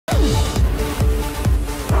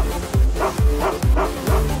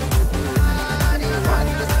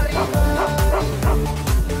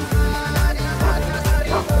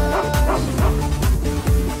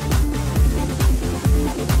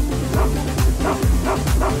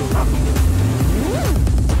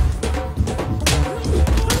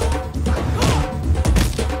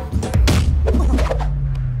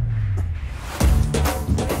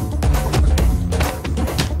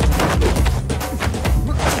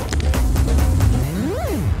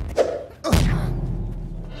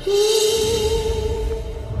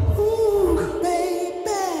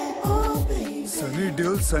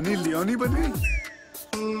Sunny Leone बन गई।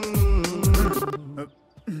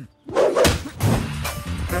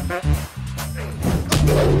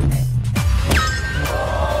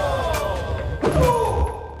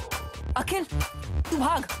 अखिल तू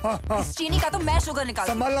भाग। इस चीनी का तो मैं शुगर निकाल।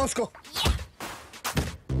 संभालना उसको।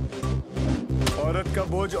 औरत का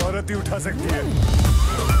बोझ औरत ही उठा सकती है।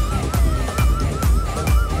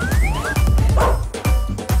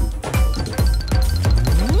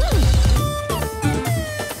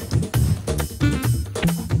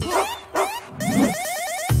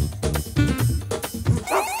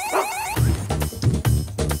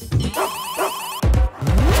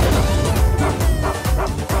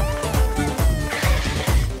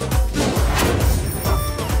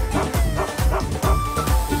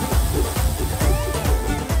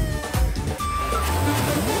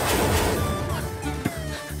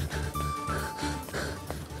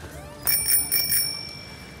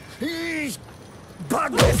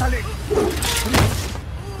 भाग गए साले।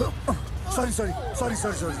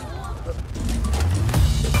 सॉरी।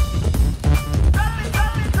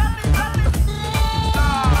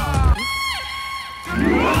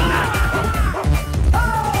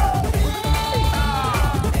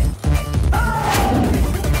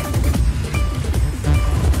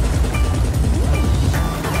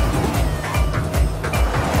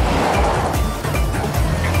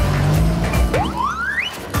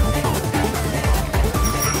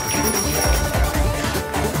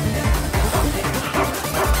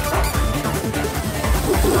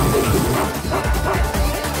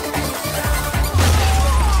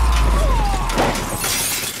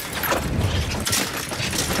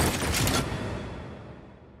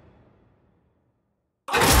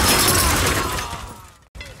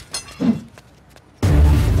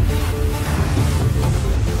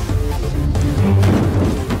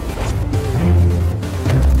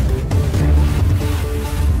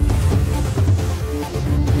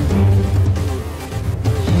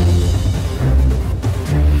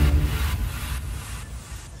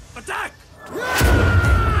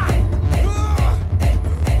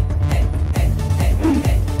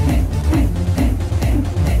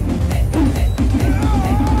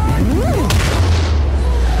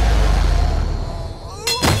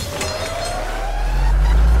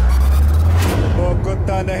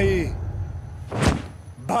 नहीं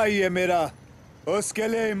भाई है मेरा, उसके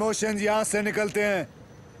लिए इमोशंस यहां से निकलते हैं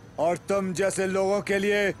और तुम जैसे लोगों के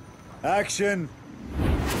लिए एक्शन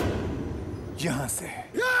यहां से।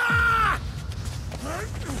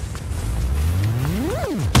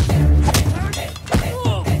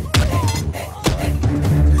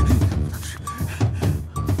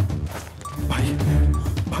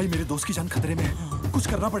 भाई मेरे दोस्त की जान खतरे में है, कुछ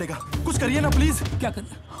करना पड़ेगा, कुछ करिए ना प्लीज। क्या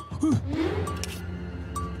करना?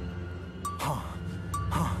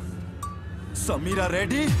 हाँ। Samira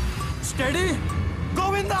ready, steady,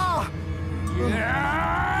 Govinda.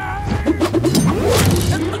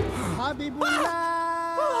 हबीबुल्लाह।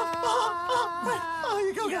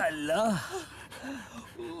 या अल्लाह,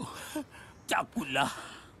 चाकुल्ला।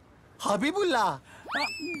 हबीबुल्लाह।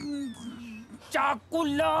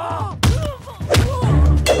 चाकुल्ला।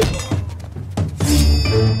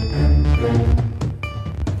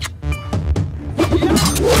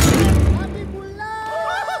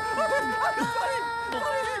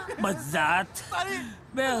 मज़ात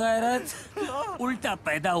बेगैरत उल्टा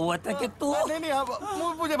पैदा हुआ था कि तू। नहीं आप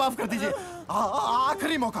मुझे माफ कर दीजिए,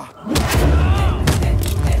 आखिरी मौका।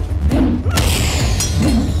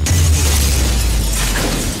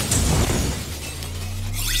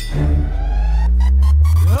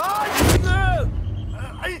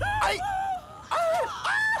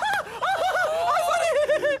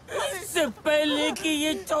 इससे पहले कि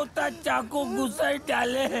ये चौथा चाकू घुसा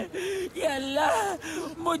डाले, ये अल्लाह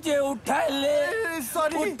मुझे उठा ले,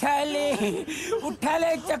 उठा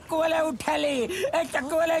ले चक्कू वाला, उठा ले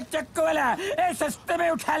चक्कू वाला, सस्ते में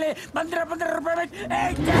उठा ले, 15 रुपए में।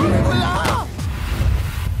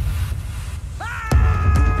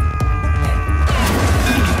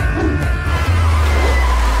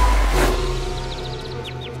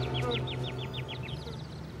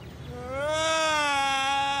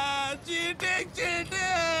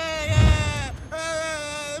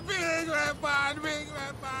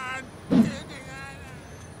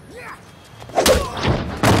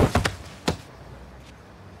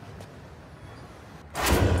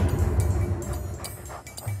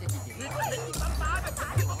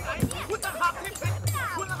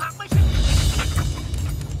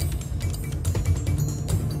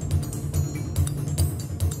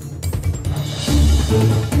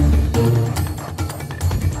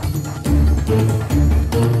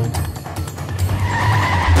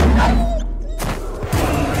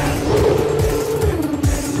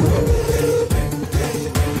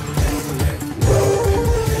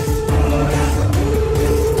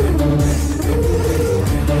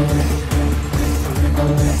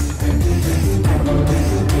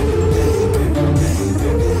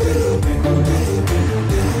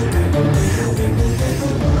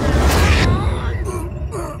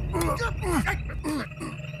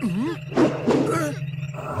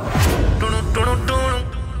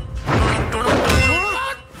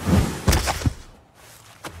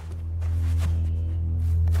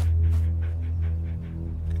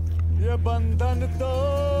 ये बंधन तो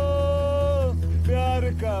प्यार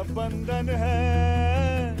का बंधन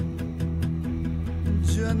है,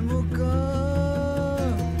 जन्मों का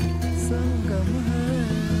संगम है।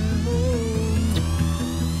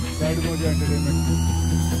 साइड में हो जाए entertainment.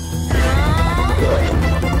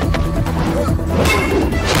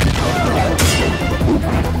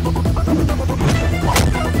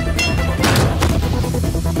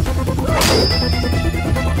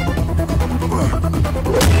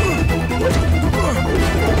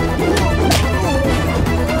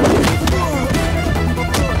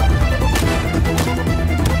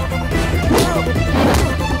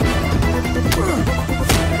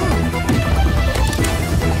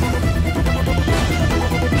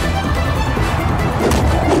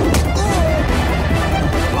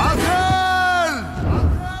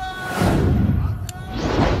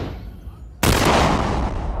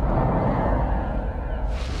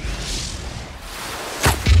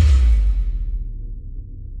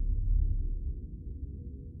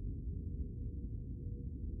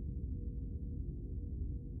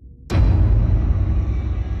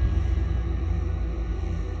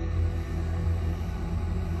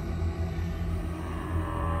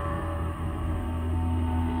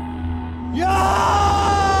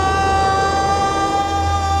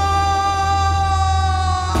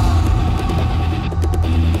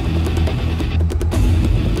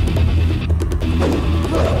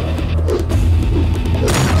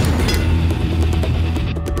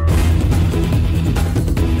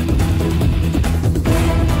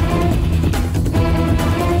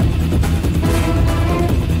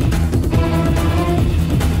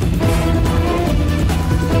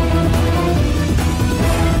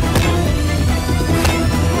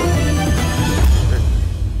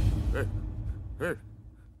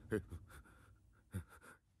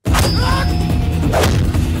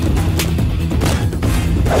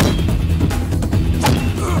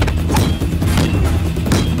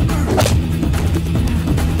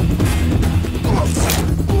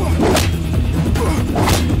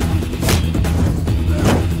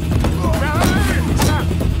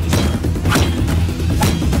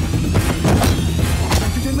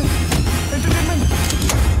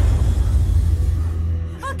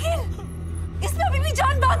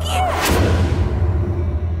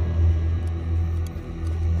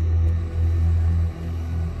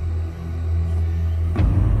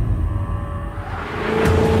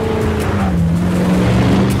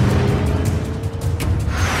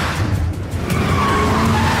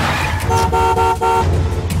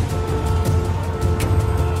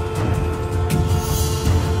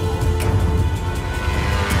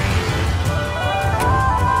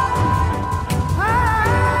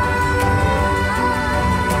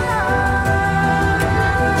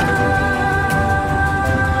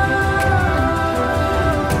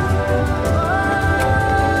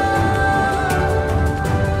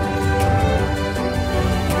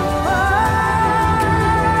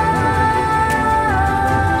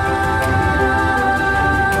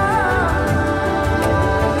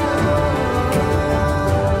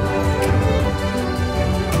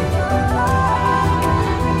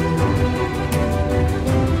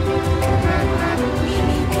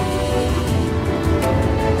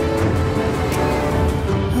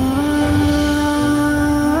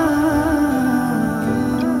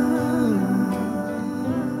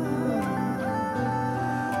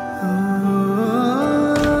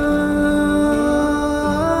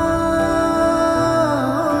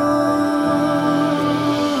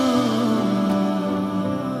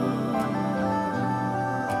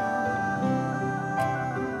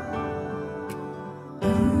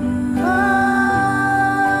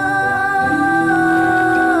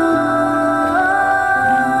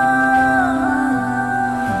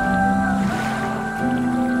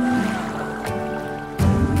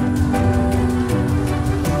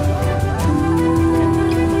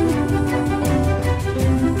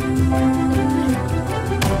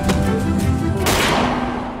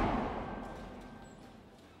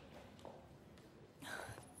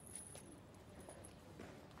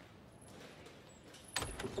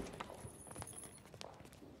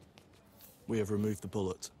 We have removed the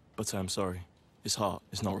bullet, but I'm sorry. His heart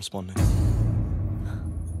is not responding.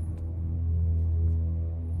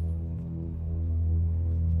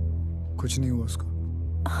 कुछ नहीं हुआ उसको।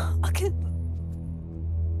 अखिल,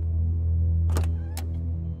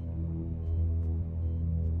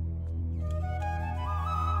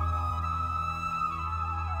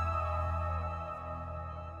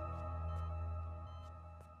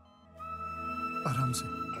 आराम से।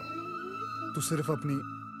 तू सिर्फ अपनी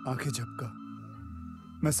आंखें झपका,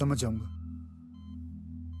 मैं समझ जाऊंगा।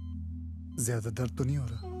 ज्यादा दर्द तो नहीं हो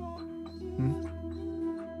रहा?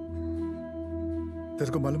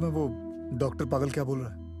 तेरे को मालूम है वो डॉक्टर पागल क्या बोल रहा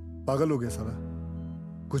है? पागल हो गया साला,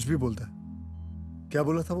 कुछ भी बोलता है। क्या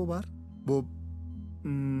बोला था वो बाहर? वो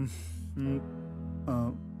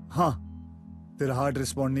हाँ, तेरा हार्ट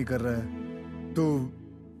रिस्पॉन्ड नहीं कर रहा है, तो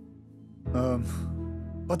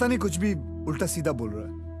पता नहीं कुछ भी उल्टा सीधा बोल रहा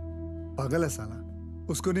है। पागल है साला,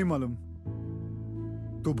 उसको नहीं मालूम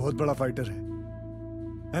तू बहुत बड़ा फाइटर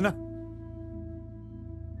है ना?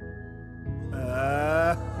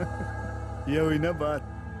 ये हुई ना बात।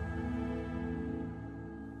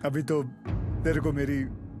 अभी तो तेरे को मेरी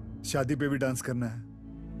शादी पे भी डांस करना है,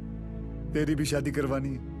 तेरी भी शादी करवानी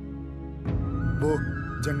है। वो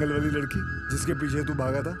जंगल वाली लड़की जिसके पीछे तू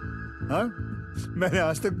भागा था, हाँ, मैंने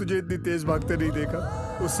आज तक तुझे इतनी तेज भागते नहीं देखा।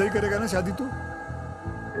 उससे ही करेगा ना शादी तू?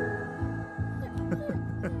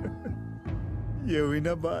 ये हुई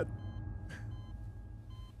ना बात।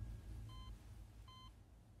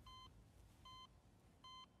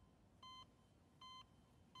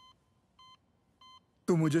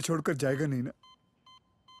 तू मुझे छोड़कर जाएगा नहीं ना?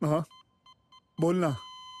 हाँ, बोलना।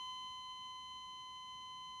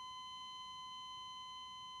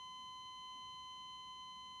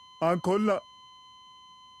 आँख खोलना,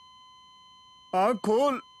 आँख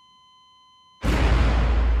खोल।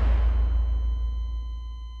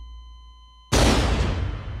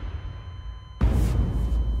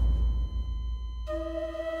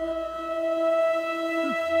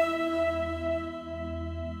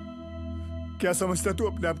 क्या समझता तू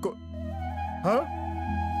अपने आप को? हाँ,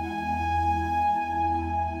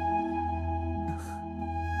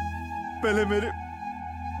 पहले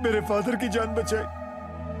मेरे फादर की जान बचाई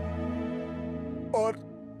और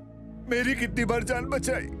मेरी कितनी बार जान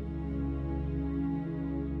बचाई।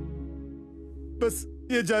 बस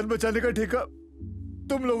ये जान बचाने का ठेका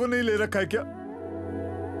तुम लोगों ने ही ले रखा है क्या?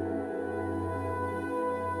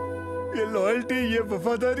 ये लॉयल्टी, ये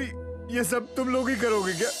वफादारी, ये सब तुम लोग ही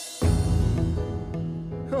करोगे क्या?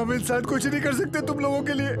 हम इंसान कुछ नहीं कर सकते तुम लोगों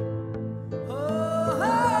के लिए?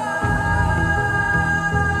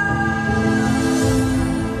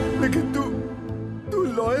 लेकिन तू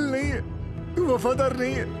लॉयल नहीं है, तू वफादार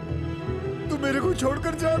नहीं है, तू मेरे को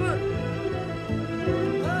छोड़कर जा रहा है।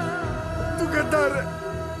 तू गद्दार है,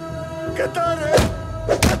 गद्दार है,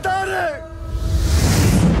 गद्दार है।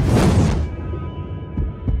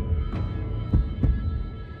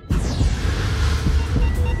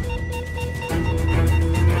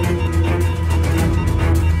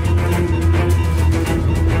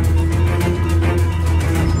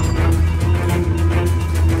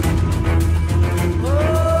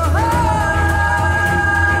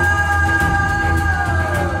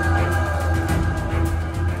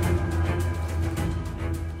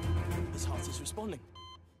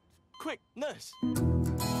 Quick, nurse!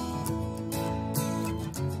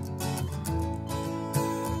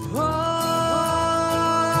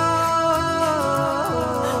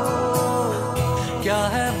 क्या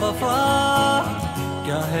है वफा,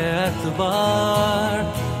 क्या है एतबार,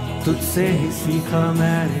 तुझसे ही सीखा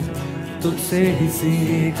मैंने, तुझसे ही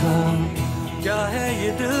सीखा। क्या है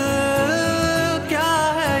ये दिल, क्या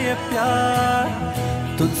है ये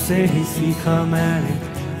प्यार, तुझसे ही सीखा मैंने,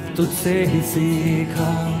 तुझसे ही सीखा।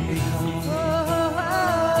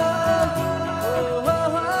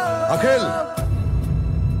 अखिल,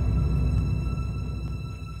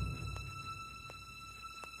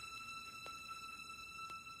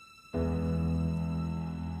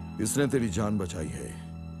 इसने तेरी जान बचाई है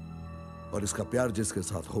और इसका प्यार जिसके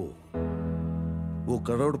साथ हो वो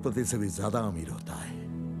करोड़पति से भी ज्यादा अमीर होता है।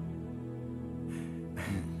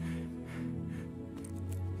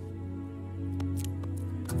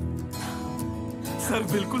 सर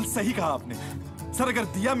बिल्कुल सही कहा आपने। सर अगर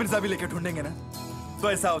दिया मिर्जा भी लेकर ढूंढेंगे ना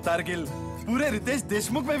तो ऐसा अवतार गिल पूरे रितेश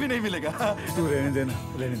देशमुख में भी नहीं मिलेगा। तू रहने देना,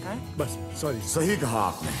 रहने दे। बस, सॉरी। सही कहा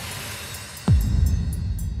आपने।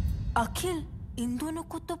 अखिल, इन दोनों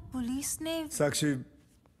को तो पुलिस ने। साक्षी,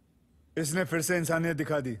 इसने फिर से इंसानियत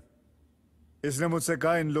दिखा दी। इसने मुझसे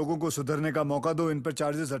कहा इन लोगों को सुधरने का मौका दो, इन पर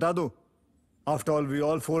चार्जेस हटा दो। After all we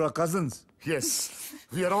all four are cousins. Yes,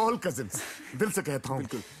 we are all cousins. दिल से कहता हूं,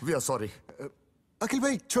 वी आर सॉरी। अखिल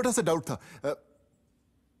भाई, छोटा सा डाउट था।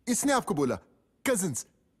 इसने आपको बोला कजिन्स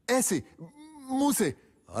ऐसे मुंह से?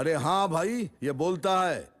 अरे हाँ भाई, ये बोलता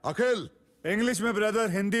है। अखिल, इंग्लिश में ब्रदर,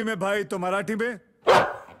 हिंदी में भाई, तो मराठी में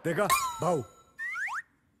देखा भाऊ।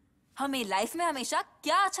 हमें लाइफ में हमेशा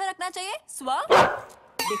क्या अच्छा रखना चाहिए?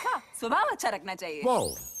 देखा, स्वभाव अच्छा रखना चाहिए। वाओ,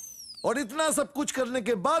 और इतना सब कुछ करने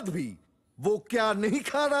के बाद भी वो क्या नहीं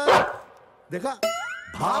खा रहा है? देखा,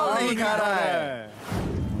 भाव नहीं खा रहा है।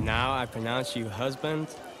 Now I pronounce you husband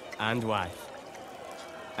and wife.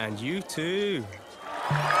 And you too.